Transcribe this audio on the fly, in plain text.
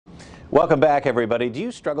Welcome back, everybody. Do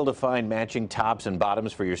you struggle to find matching tops and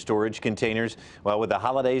bottoms for your storage containers? Well, with the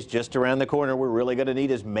holidays just around the corner, we're really going to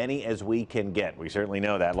need as many as we can get. We certainly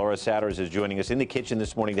know that. Laura Souders is joining us in the kitchen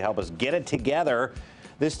this morning to help us get it together,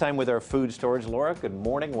 this time with our food storage. Laura, good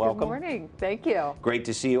morning. Welcome. Good morning. Thank you. Great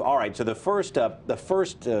to see you. All right, so the first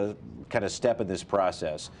kind of step in this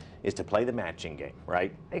process is to play the matching game,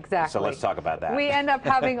 right? Exactly. So let's talk about that. We end up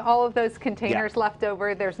having all of those containers left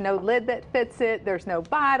over. There's no lid that fits it. There's no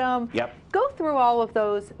bottom. Yep. Go through all of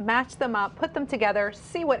those, match them up, put them together,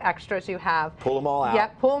 see what extras you have. Pull them all out.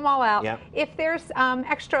 Yep, pull them all out. Yep. If there's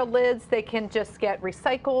extra lids, they can just get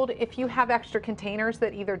recycled. If you have extra containers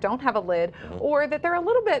that either don't have a lid or that they're a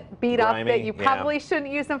little bit beat up, that you probably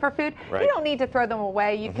shouldn't use them for food, you don't need to throw them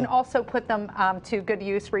away. You can also put them to good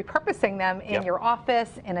use, repurposing them in your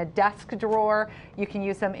office, in a desk drawer. You can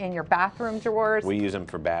use them in your bathroom drawers. We use them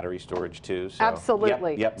for battery storage too. So.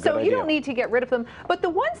 Absolutely. Yep, so you don't need to get rid of them. But the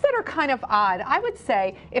ones that are kind of odd, I would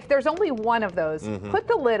say if there's only one of those, put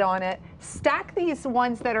the lid on it, stack these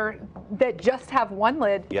ones that just have one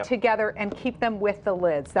lid together and keep them with the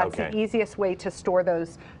lids. That's the easiest way to store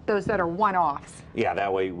those that are one-offs. Yeah,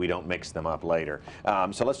 that way we don't mix them up later.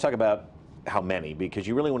 So let's talk about how many, because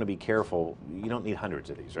you really want to be careful. You don't need hundreds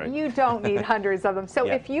of these, right? You don't need hundreds of them. So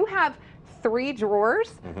if you have 3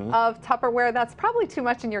 drawers of Tupperware, that's probably too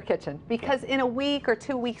much in your kitchen, because in a week or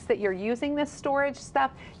 2 weeks that you're using this storage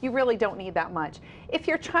stuff, you really don't need that much. If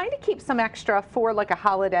you're trying to keep some extra for like a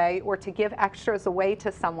holiday or to give extras away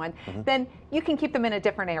to someone, then you can keep them in a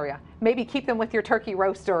different area. Maybe keep them with your turkey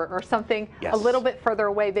roaster or something a little bit further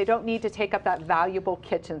away. They don't need to take up that valuable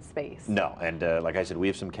kitchen space. No, and like I said, we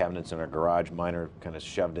have some cabinets in our garage. Mine are kind of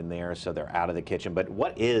shoved in there, so they're out of the kitchen. But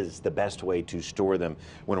what is the best way to store them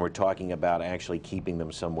when we're talking about actually keeping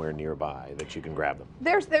them somewhere nearby that you can grab them?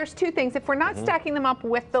 There's 2 things. If we're not stacking them up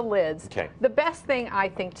with the lids, the best thing I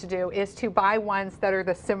think to do is to buy ones that are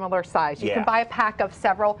the similar size. You can buy a pack of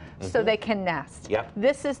several so they can nest.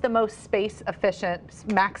 This is the most space efficient,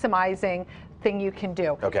 maximizing thing you can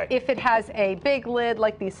do. If it has a big lid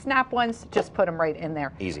like these snap ones, just put them right in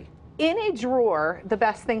there. Easy. In a drawer, the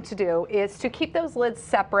best thing to do is to keep those lids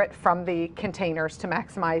separate from the containers to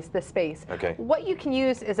maximize the space. What you can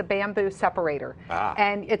use is a bamboo separator.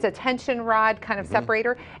 And it's a tension rod kind of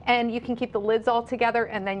separator, and you can keep the lids all together,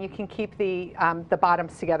 and then you can keep the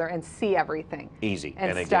bottoms together and see everything. Easy.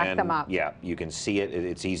 And stack them up. Yeah, you can see it.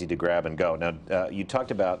 It's easy to grab and go. Now, you talked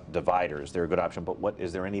about dividers. They're a good option, but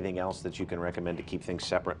is there anything else that you can recommend to keep things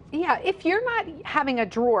separate? Yeah, if you're not having a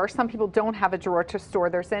drawer, some people don't have a drawer to store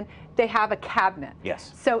theirs in, they have a cabinet.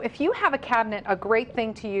 Yes. So if you have a cabinet, a great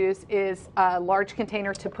thing to use is a large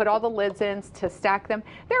container to put all the lids in, to stack them.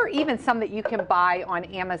 There are even some that you can buy on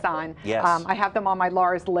Amazon. Yes. I have them on my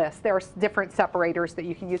Lars list. There are different separators that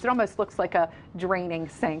you can use. It almost looks like a draining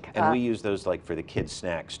sink. And we use those like for the kids'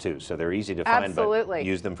 snacks too, so they're easy to find, but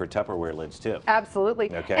use them for Tupperware lids too.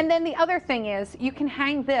 Absolutely. And then the other thing is you can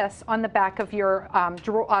hang this on the back of your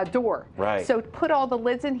door. Right. So put all the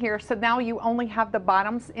lids in here, so now you only have the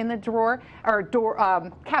bottoms in the drawer or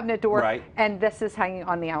cabinet door, and this is hanging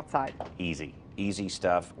on the outside. Easy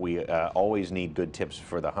stuff. We always need good tips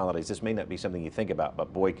for the holidays. This may not be something you think about,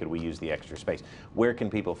 but boy, could we use the extra space. Where can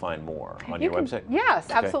people find more? On your website? Yes,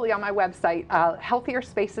 absolutely, on my website,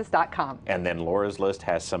 healthierspaces.com. And then Laura's list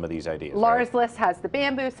has some of these ideas. Laura's list has the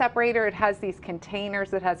bamboo separator. It has these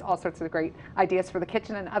containers. It has all sorts of great ideas for the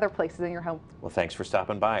kitchen and other places in your home. Well, thanks for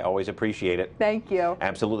stopping by. Always appreciate it. Thank you.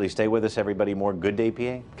 Absolutely. Stay with us, everybody. More Good Day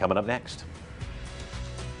PA coming up next.